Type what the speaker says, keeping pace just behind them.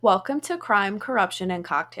Welcome to Crime, Corruption, and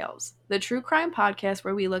Cocktails, the true crime podcast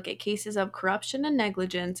where we look at cases of corruption and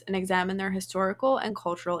negligence and examine their historical and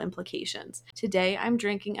cultural implications. Today, I'm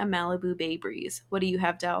drinking a Malibu Bay Breeze. What do you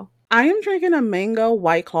have, Del? I am drinking a mango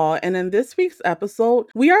White Claw, and in this week's episode,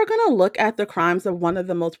 we are going to look at the crimes of one of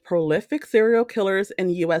the most prolific serial killers in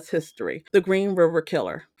U.S. history, the Green River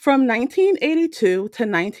Killer. From 1982 to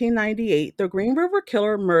 1998, the Green River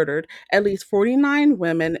Killer murdered at least 49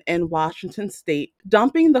 women in Washington state,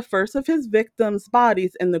 dumping the first of his victims'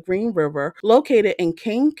 bodies in the Green River, located in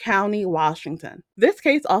King County, Washington. This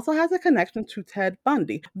case also has a connection to Ted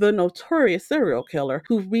Bundy, the notorious serial killer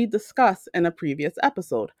who we discussed in a previous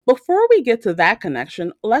episode. Before we get to that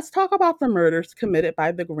connection, let's talk about the murders committed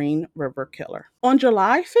by the Green River Killer. On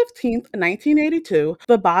July 15th, 1982,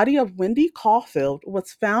 the body of Wendy Caulfield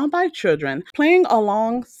was found by children playing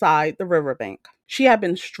alongside the riverbank. She had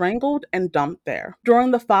been strangled and dumped there.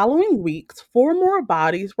 During the following weeks, 4 more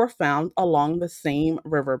bodies were found along the same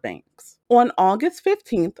riverbanks. On August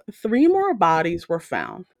 15th, 3 more bodies were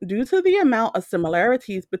found. Due to the amount of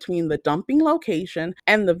similarities between the dumping location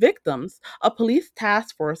and the victims, a police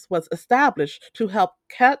task force was established to help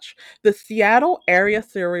catch the Seattle area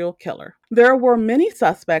serial killer. There were many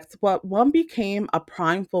suspects, but one became a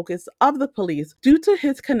prime focus of the police due to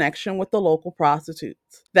his connection with the local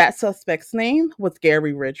prostitutes. That suspect's name was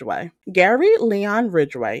Gary Ridgway. Gary Leon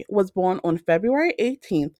Ridgway was born on February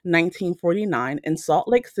 18, 1949 in Salt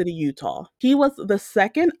Lake City, Utah. He was the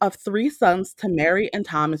second of 3 sons to Mary and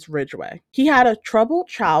Thomas Ridgway. He had a troubled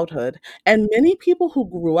childhood, and many people who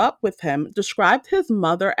grew up with him described his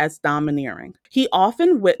mother as domineering. He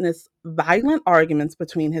often witnessed violent arguments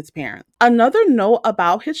between his parents. Another note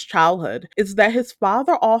about his childhood is that his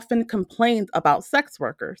father often complained about sex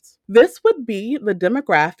workers. This would be the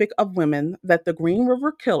demographic of women that the Green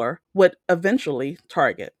River Killer would eventually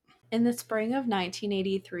target. In the spring of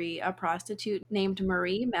 1983, a prostitute named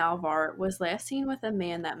Marie Malvar was last seen with a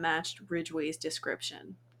man that matched Ridgway's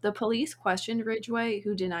description. The police questioned Ridgway,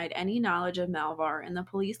 who denied any knowledge of Malvar, and the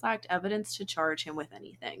police lacked evidence to charge him with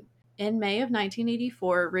anything. In May of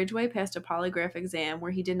 1984, Ridgway passed a polygraph exam where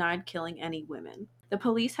he denied killing any women. The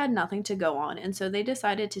police had nothing to go on, and so they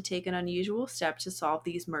decided to take an unusual step to solve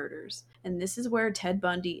these murders. And this is where Ted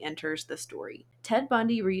Bundy enters the story. Ted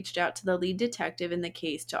Bundy reached out to the lead detective in the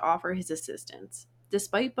case to offer his assistance.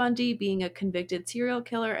 Despite Bundy being a convicted serial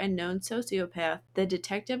killer and known sociopath, the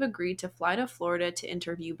detective agreed to fly to Florida to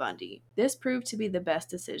interview Bundy. This proved to be the best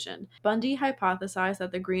decision. Bundy hypothesized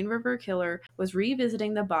that the Green River Killer was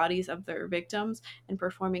revisiting the bodies of their victims and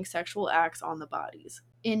performing sexual acts on the bodies.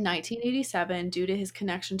 In 1987, due to his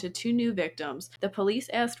connection to 2 new victims, the police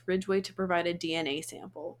asked Ridgway to provide a DNA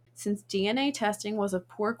sample. Since DNA testing was of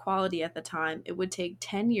poor quality at the time, it would take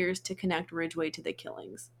 10 years to connect Ridgway to the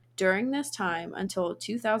killings. During this time, until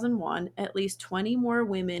 2001, at least 20 more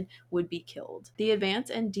women would be killed. The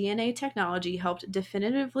advance in DNA technology helped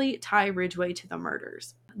definitively tie Ridgway to the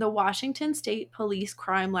murders. The Washington State Police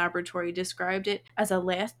Crime Laboratory described it as a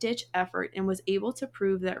last-ditch effort and was able to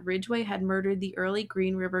prove that Ridgway had murdered the early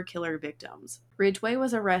Green River Killer victims. Ridgway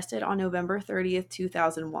was arrested on November 30th,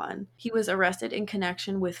 2001. He was arrested in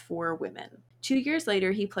connection with 4 women. 2 years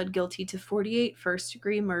later, he pled guilty to 48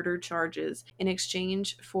 first-degree murder charges in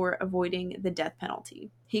exchange for avoiding the death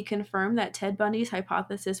penalty. He confirmed that Ted Bundy's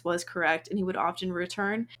hypothesis was correct, and he would often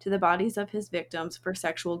return to the bodies of his victims for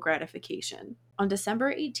sexual gratification. On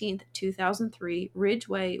December 18, 2003,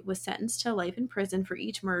 Ridgway was sentenced to life in prison for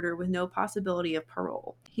each murder with no possibility of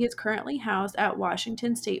parole. He is currently housed at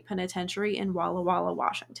Washington State Penitentiary in Walla Walla,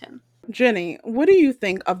 Washington. Jenny, what do you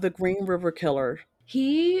think of the Green River Killer?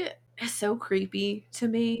 He is so creepy to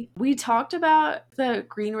me. We talked about the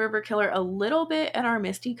Green River Killer a little bit in our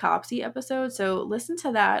Misty Copsey episode, so listen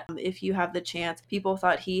to that if you have the chance. People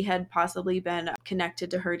thought he had possibly been connected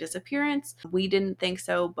to her disappearance. We didn't think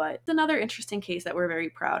so, but it's another interesting case that we're very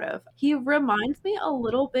proud of. He reminds me a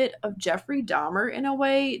little bit of Jeffrey Dahmer in a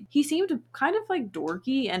way. He seemed kind of like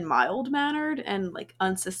dorky and mild-mannered and like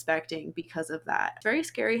unsuspecting because of that. It's very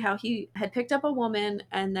scary how he had picked up a woman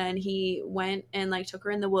and then he went and like took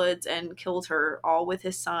her in the woods and killed her all with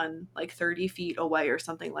his son like 30 feet away or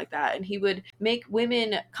something like that. And he would make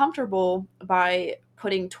women comfortable by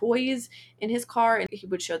putting toys in his car, and he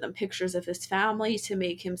would show them pictures of his family to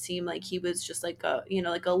make him seem like he was just like a,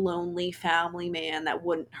 like a lonely family man that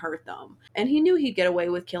wouldn't hurt them. And he knew he'd get away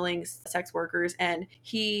with killing sex workers, and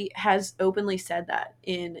he has openly said that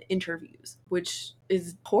in interviews, which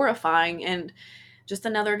is horrifying and just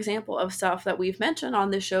another example of stuff that we've mentioned on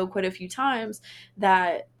this show quite a few times,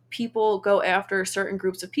 that people go after certain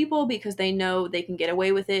groups of people because they know they can get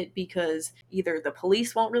away with it because either the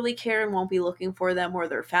police won't really care and won't be looking for them, or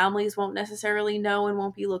their families won't necessarily know and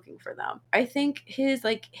won't be looking for them. I think his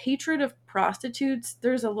like hatred of prostitutes,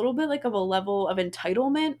 there's a little bit like of a level of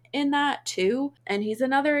entitlement in that too. And he's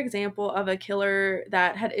another example of a killer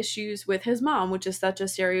that had issues with his mom, which is such a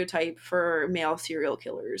stereotype for male serial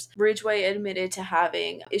killers. Ridgway admitted to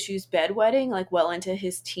having issues bedwetting like well into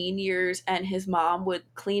his teen years, and his mom would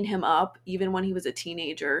clean him up even when he was a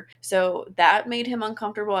teenager. So that made him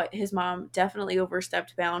uncomfortable. His mom definitely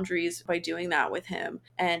overstepped boundaries by doing that with him,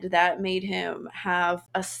 and that made him have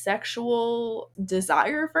a sexual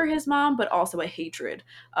desire for his mom, but also a hatred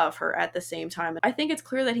of her at the same time. I think it's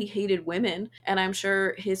clear that he hated women, and I'm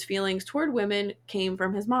sure his feelings toward women came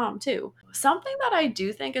from his mom too. Something that I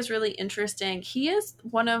do think is really interesting, he is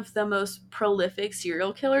one of the most prolific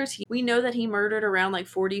serial killers. We know that he murdered around like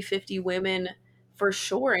 40, 50 women for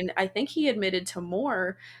sure, and I think he admitted to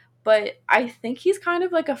more. But I think he's kind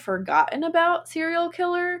of like a forgotten about serial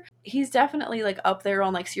killer. He's definitely like up there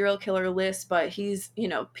on like serial killer lists, but he's,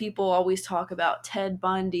 people always talk about Ted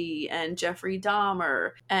Bundy and Jeffrey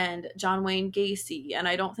Dahmer and John Wayne Gacy. And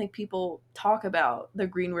I don't think people talk about the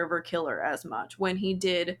Green River Killer as much when he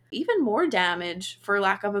did even more damage, for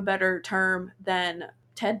lack of a better term, than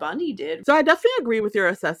Ted Bundy did. So I definitely agree with your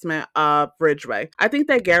assessment of Ridgway. I think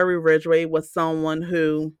that Gary Ridgway was someone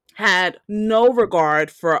who had no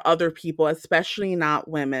regard for other people, especially not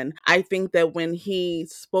women. I think that when he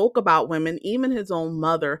spoke about women, even his own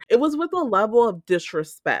mother, it was with a level of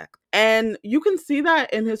disrespect. And you can see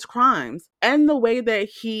that in his crimes and the way that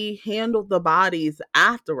he handled the bodies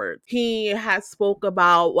afterwards. He has spoke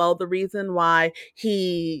about, well, the reason why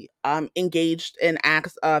he engaged in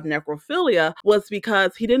acts of necrophilia was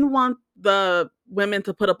because he didn't want the women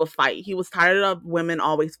to put up a fight. He was tired of women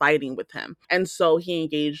always fighting with him. And so he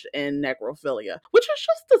engaged in necrophilia, which is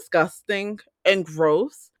just disgusting and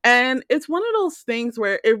gross. And it's one of those things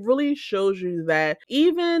where it really shows you that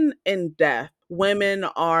even in death, women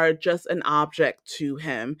are just an object to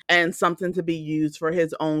him and something to be used for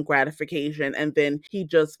his own gratification, and then he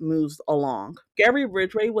just moves along. Gary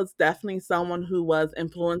Ridgway was definitely someone who was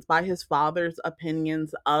influenced by his father's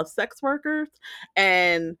opinions of sex workers,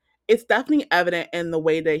 and it's definitely evident in the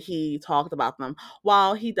way that he talked about them.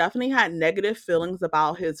 While he definitely had negative feelings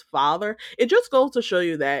about his father, it just goes to show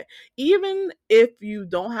you that even if you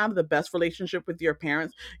don't have the best relationship with your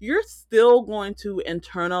parents, you're still going to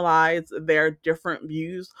internalize their different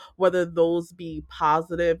views, whether those be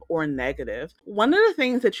positive or negative. One of the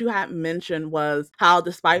things that you had mentioned was how,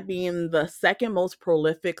 despite being the second most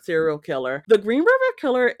prolific serial killer, the Green River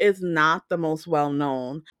Killer is not the most well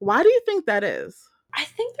known. Why do you think that is? I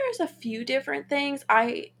think there's a few different things.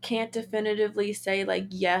 I can't definitively say, like,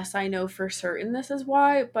 yes, I know for certain this is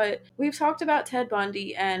why, but we've talked about Ted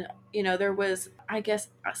Bundy, and, there was, I guess,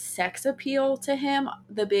 a sex appeal to him.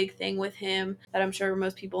 The big thing with him that I'm sure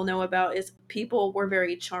most people know about is people were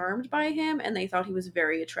very charmed by him and they thought he was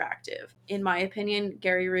very attractive. In my opinion,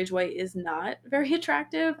 Gary Ridgway is not very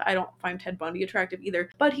attractive. I don't find Ted Bundy attractive either,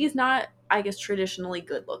 but he's not, I guess, traditionally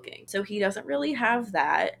good looking. So he doesn't really have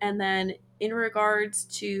that. And then in regards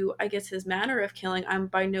to, I guess, his manner of killing, I'm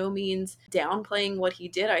by no means downplaying what he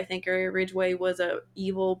did. I think Gary Ridgway was a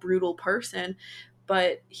evil, brutal person,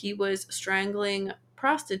 but he was strangling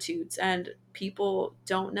prostitutes, and people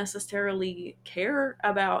don't necessarily care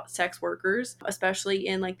about sex workers, especially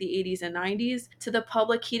in like the 80s and 90s. To the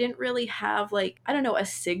public, he didn't really have, like, I don't know, a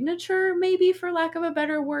signature, maybe, for lack of a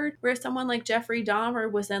better word, whereas someone like Jeffrey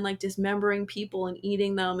Dahmer was then like dismembering people and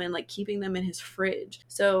eating them and like keeping them in his fridge.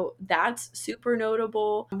 So that's super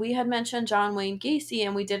notable. We had mentioned John Wayne Gacy,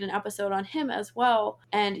 and we did an episode on him as well.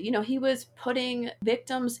 And he was putting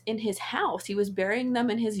victims in his house, he was burying them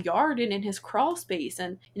in his yard and in his crawl space.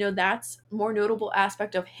 And that's more notable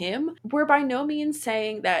aspect of him. We're by no means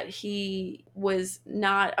saying that he was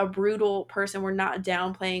not a brutal person. We're not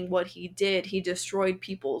downplaying what he did. He destroyed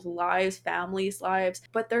people's lives, families' lives,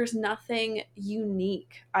 but there's nothing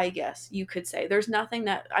unique, I guess you could say. There's nothing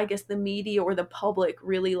that, I guess, the media or the public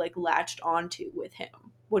really like latched onto with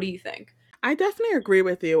him. What do you think? I definitely agree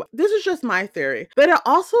with you. This is just my theory, but it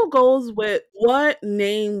also goes with what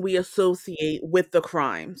name we associate with the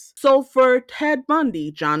crimes. So for Ted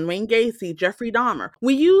Bundy, John Wayne Gacy, Jeffrey Dahmer,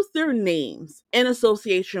 we use their names in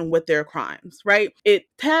association with their crimes, right?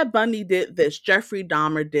 Ted Bundy did this, Jeffrey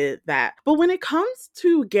Dahmer did that. But when it comes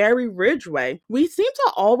to Gary Ridgway, we seem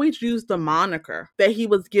to always use the moniker that he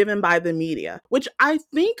was given by the media, which I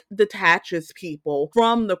think detaches people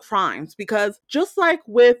from the crimes, because just like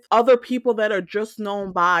with other people people that are just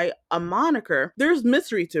known by a moniker, there's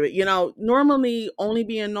mystery to it. Normally only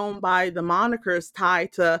being known by the moniker is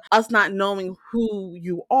tied to us not knowing who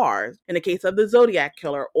you are, in the case of the Zodiac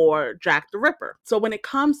Killer or Jack the Ripper. So when it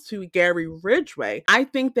comes to Gary Ridgway, I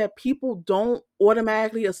think that people don't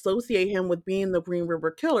automatically associate him with being the Green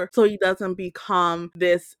River Killer, so he doesn't become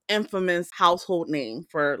this infamous household name,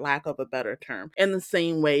 for lack of a better term, in the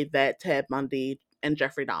same way that Ted Bundy and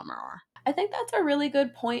Jeffrey Dahmer are. I think that's a really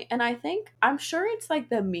good point, and I'm sure it's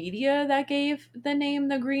like the media that gave the name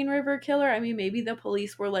the Green River Killer. I mean, maybe the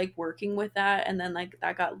police were like working with that and then like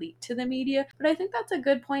that got leaked to the media, but I think that's a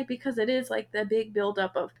good point because it is like the big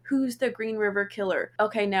buildup of who's the Green River Killer.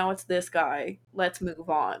 Okay, now it's this guy. Let's move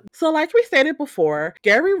on. So like we stated before,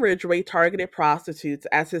 Gary Ridgway targeted prostitutes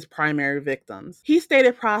as his primary victims. He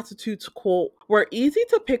stated prostitutes, quote, were easy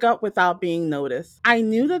to pick up without being noticed. I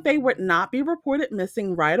knew that they would not be reported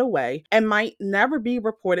missing right away and might never be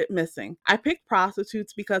reported missing. I picked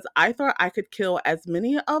prostitutes because I thought I could kill as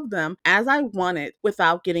many of them as I wanted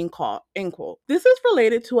without getting caught, end quote. This is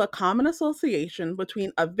related to a common association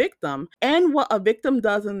between a victim and what a victim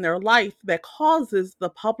does in their life that causes the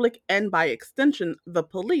public and by extension the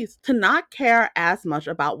police to not care as much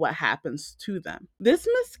about what happens to them. This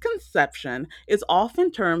misconception is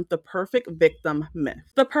often termed the perfect victim myth.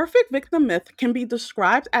 The perfect victim myth can be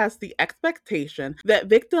described as the expectation that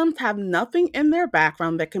victims have nothing in their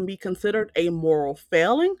background that can be considered a moral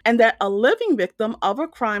failing, and that a living victim of a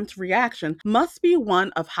crime's reaction must be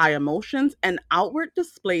one of high emotions and outward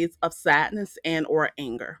displays of sadness and or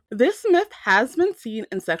anger. This myth has been seen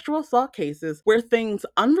in sexual assault cases where things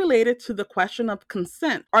unrelated to the question of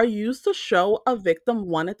consent are used to show a victim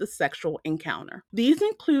wanted the sexual encounter. These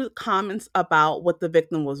include comments about what the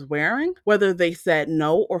victim was wearing, whether they said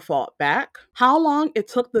no or fought back, how long it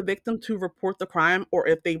took the victim to report the crime or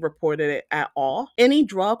if they reported it at all, any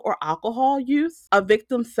drug or alcohol use, a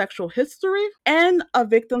victim's sexual history, and a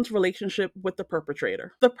victim's relationship with the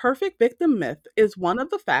perpetrator. The perfect victim myth is one of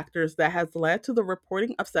the factors that has led to the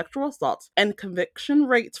reporting of sexual assaults and conviction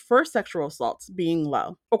rates for sexual assaults being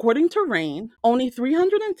low. According to RAINN, only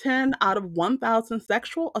 310 out of 1,000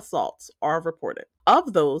 sexual assaults are reported.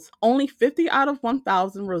 Of those, only 50 out of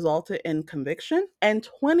 1,000 resulted in conviction, and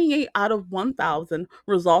 28 out of 1,000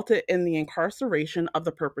 resulted in the incarceration of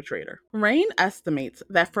the perpetrator. RAINN estimates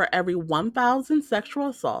that for every 1,000 sexual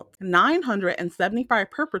assaults,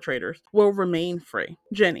 975 perpetrators will remain free.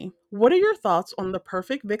 Jenny, what are your thoughts on the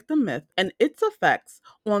perfect victim myth and its effects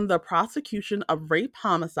on the prosecution of rape,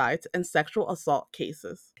 homicides, and sexual assault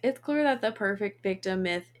cases? It's clear that the perfect victim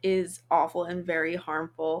myth is awful and very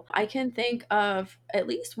harmful. I can think of at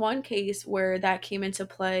least one case where that came into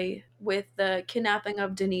play with the kidnapping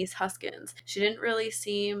of Denise Huskins. She didn't really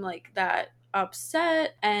seem like that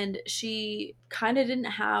upset, and she kind of didn't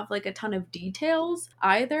have like a ton of details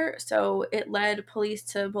either, so it led police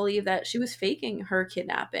to believe that she was faking her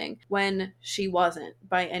kidnapping when she wasn't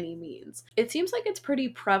by any means. It seems like it's pretty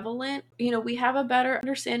prevalent. We have a better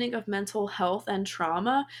understanding of mental health and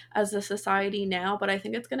trauma as a society now, but I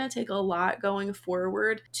think it's going to take a lot going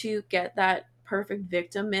forward to get that perfect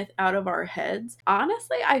victim myth out of our heads.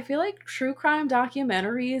 Honestly, I feel like true crime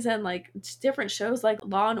documentaries and like different shows like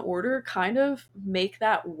Law and Order kind of make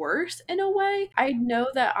that worse in a way. I know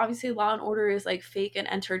that obviously Law and Order is like fake and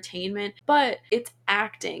entertainment, but it's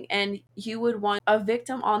acting, and you would want a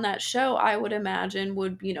victim on that show, I would imagine,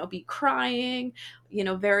 would be crying,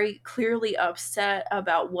 very clearly upset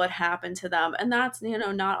about what happened to them. And that's,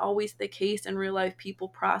 not always the case in real life. People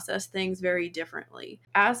process things very differently.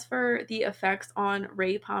 As for the effects on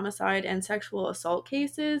rape, homicide, and sexual assault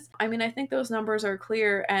cases, I think those numbers are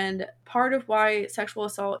clear. And part of why sexual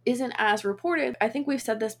assault isn't as reported, I think we've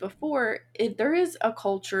said this before, there is a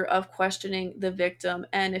culture of questioning the victim.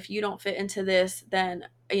 And if you don't fit into this, then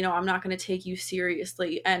I'm not going to take you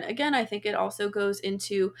seriously. And again, I think it also goes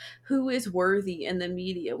into who is worthy in the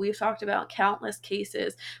media. We've talked about countless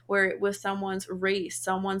cases where it was someone's race,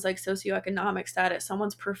 someone's like socioeconomic status,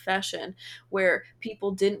 someone's profession, where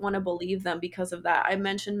people didn't want to believe them because of that. I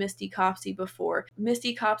mentioned Misty Copsey before.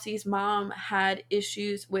 Misty Copsey's mom had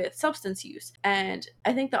issues with substance use. And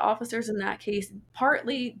I think the officers in that case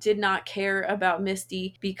partly did not care about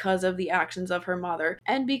Misty because of the actions of her mother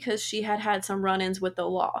and because she had had some run-ins with the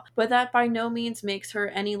law. flaw, but that by no means makes her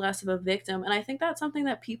any less of a victim. And I think that's something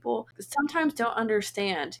that people sometimes don't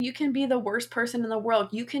understand. You can be the worst person in the world.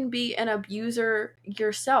 You can be an abuser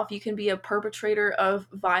yourself. You can be a perpetrator of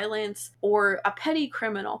violence or a petty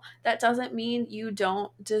criminal. That doesn't mean you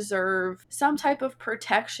don't deserve some type of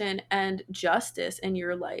protection and justice in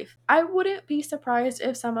your life. I wouldn't be surprised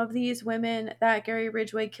if some of these women that Gary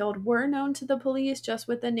Ridgway killed were known to the police, just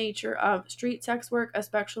with the nature of street sex work,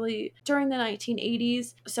 especially during the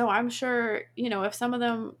 1980s. So I'm sure, if some of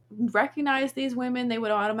them recognized these women, they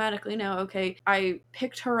would automatically know, okay, I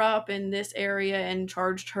picked her up in this area and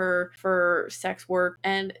charged her for sex work,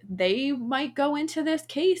 and they might go into this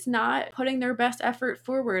case not putting their best effort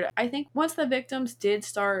forward. I think once the victims did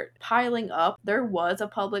start piling up, there was a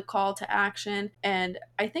public call to action, and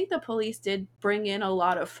I think the police did bring in a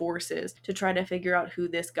lot of forces to try to figure out who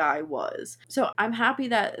this guy was. So I'm happy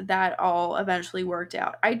that that all eventually worked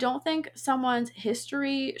out. I don't think someone's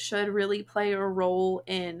history should really play a role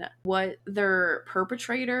in what their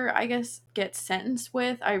perpetrator, I guess, gets sentenced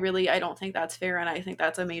with. I don't think that's fair, and I think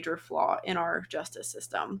that's a major flaw in our justice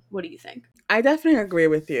system. What do you think? I definitely agree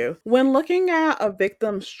with you. When looking at a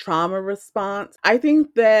victim's trauma response, I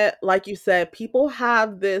think that, like you said, people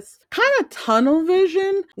have this kind of tunnel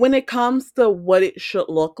vision when it comes to what it should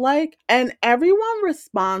look like, and everyone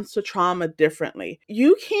responds to trauma differently.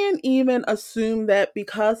 You can't even assume that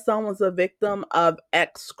because someone's a victim of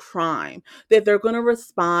X crime, that they're going to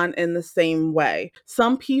respond in the same way.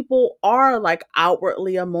 Some people are like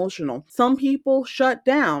outwardly emotional. Some people shut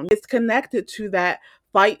down. It's connected to that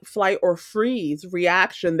fight, flight, or freeze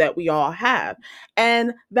reaction that we all have.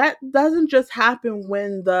 And that doesn't just happen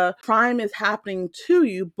when the crime is happening to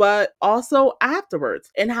you, but also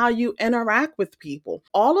afterwards and how you interact with people.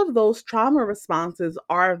 All of those trauma responses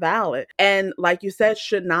are valid. And like you said,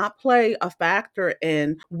 should not play a factor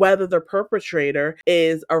in whether the perpetrator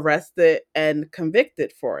is arrested and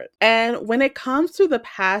convicted for it. And when it comes to the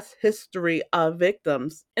past history of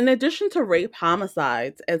victims, in addition to rape,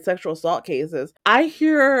 homicides, and sexual assault cases, I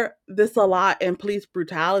hear this a lot in police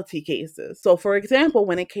brutality cases. So, for example,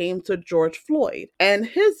 when it came to George Floyd and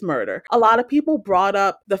his murder, a lot of people brought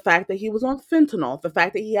up the fact that he was on fentanyl, the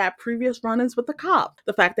fact that he had previous run-ins with the cops,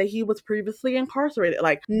 the fact that he was previously incarcerated.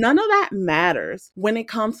 Like, none of that matters when it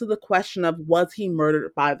comes to the question of was he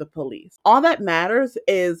murdered by the police. All that matters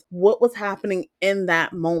is what was happening in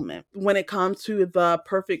that moment. When it comes to the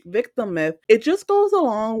perfect victim myth, it just goes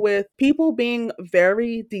along with people being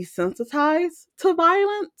very desensitized to violence.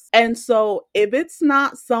 And so if it's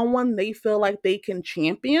not someone they feel like they can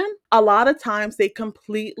champion, a lot of times they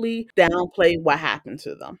completely downplay what happened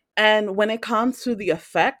to them. And when it comes to the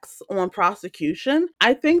effects on prosecution,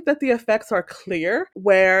 I think that the effects are clear,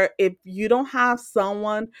 where if you don't have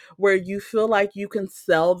someone where you feel like you can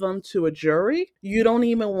sell them to a jury, you don't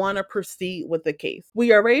even want to proceed with the case.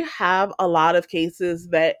 We already have a lot of cases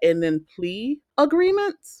that end in plea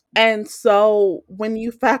agreements. And so when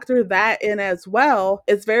you factor that in as well,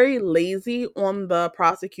 it's very lazy on the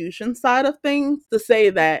prosecution side of things to say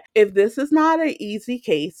that if this is not an easy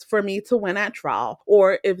case for me to win at trial,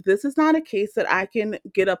 or if this is not a case that I can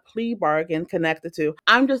get a plea bargain connected to,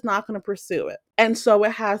 I'm just not going to pursue it. And so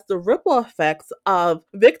it has the ripple effects of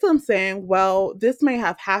victims saying, well, this may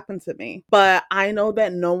have happened to me, but I know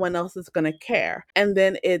that no one else is going to care. And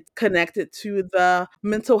then it's connected to the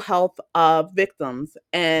mental health of victims.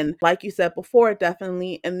 And like you said before,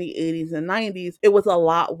 definitely in the 80s and 90s, it was a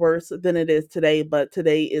lot worse than it is today, but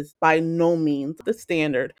today is by no means the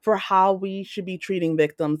standard for how we should be treating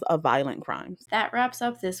victims of violent crimes. That wraps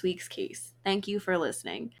up this week's case. Thank you for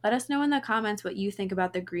listening. Let us know in the comments what you think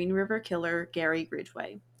about the Green River Killer, Gary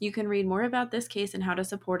Ridgway. You can read more about this case and how to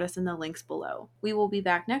support us in the links below. We will be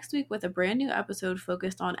back next week with a brand new episode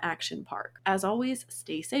focused on Action Park. As always,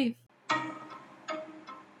 stay safe.